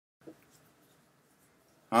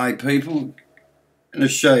Hi people, I'm going to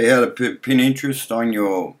show you how to put Pinterest on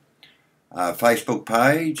your Facebook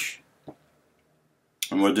page,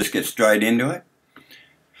 and we'll just get straight into it.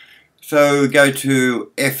 So go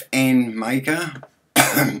to FN Maker,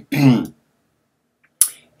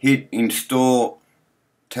 hit Install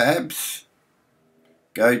Tabs,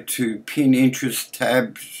 go to Pinterest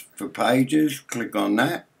tabs for pages, click on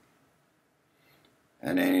that,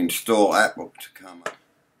 and then Install App will come up.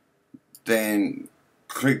 Then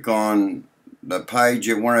click on the page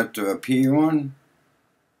you want it to appear on,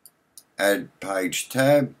 add page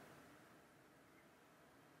tab,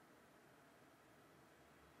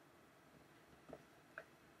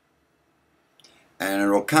 and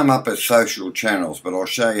it'll come up as social channels, but I'll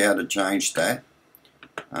show you how to change that.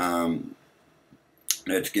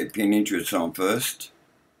 Let's get Pinterest on first.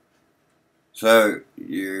 So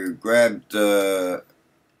you grab the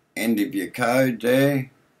end of your code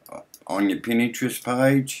there on your Pinterest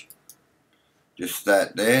page, just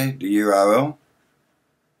that there, the URL,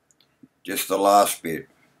 just the last bit.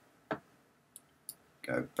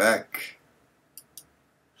 Go back,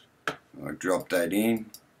 I'll drop that in,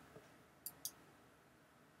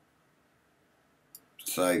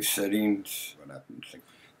 save settings. What happens?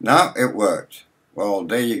 No, it worked. Well,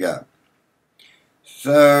 there you go.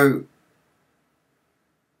 So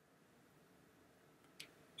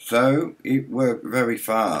it worked very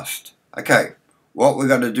fast. Okay, what we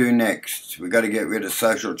got to do next? We got to get rid of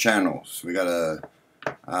social channels. We got to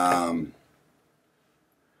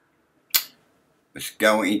let's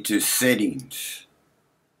go into settings.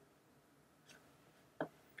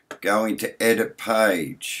 Go into edit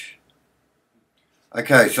page.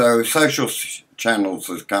 Okay, so social channels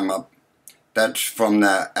has come up. That's from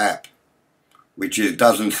the app, which is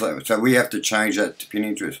doesn't. So we have to change that to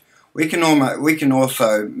Pinterest. We can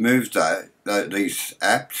also move these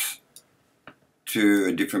apps to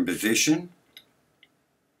a different position.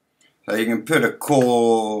 So you can put a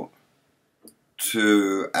call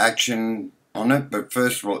to action on it, but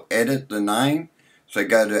first we'll edit the name. So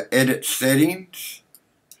go to edit settings,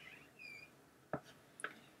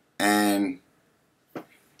 and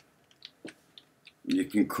you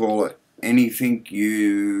can call it anything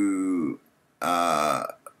you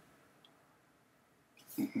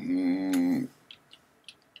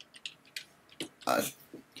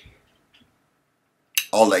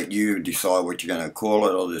I'll let you decide what you're going to call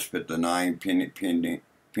it. I'll just put the name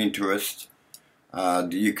Pinterest.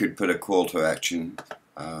 You could put a call to action,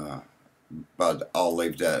 but I'll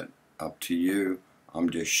leave that up to you. I'm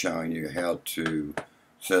just showing you how to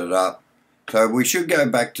set it up. So we should go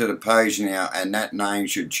back to the page now, and that name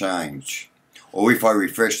should change. Or if I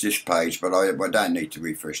refresh this page, but I don't need to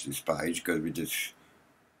refresh this page because we're just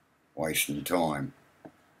wasting time.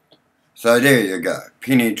 So there you go.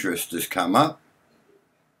 Pinterest has come up.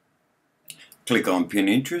 Click on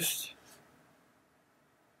Pinterest,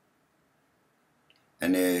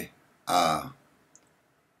 and there are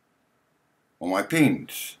all my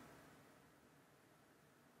pins.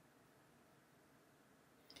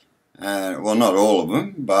 Well, not all of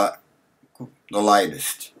them, but the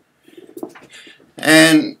latest.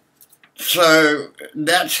 And so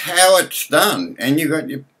that's how it's done. And you got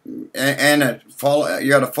your you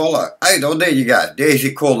got to follow. Hey, well, there you go. There's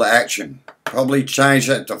your call to action. Probably change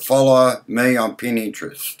that to follow me on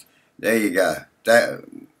Pinterest. There you go. That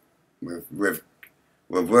we've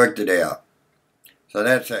worked it out. So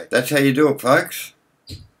that's it. That's how you do it, folks.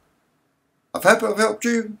 I hope I've helped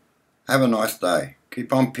you. Have a nice day.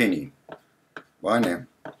 Keep on pinning. Bye now.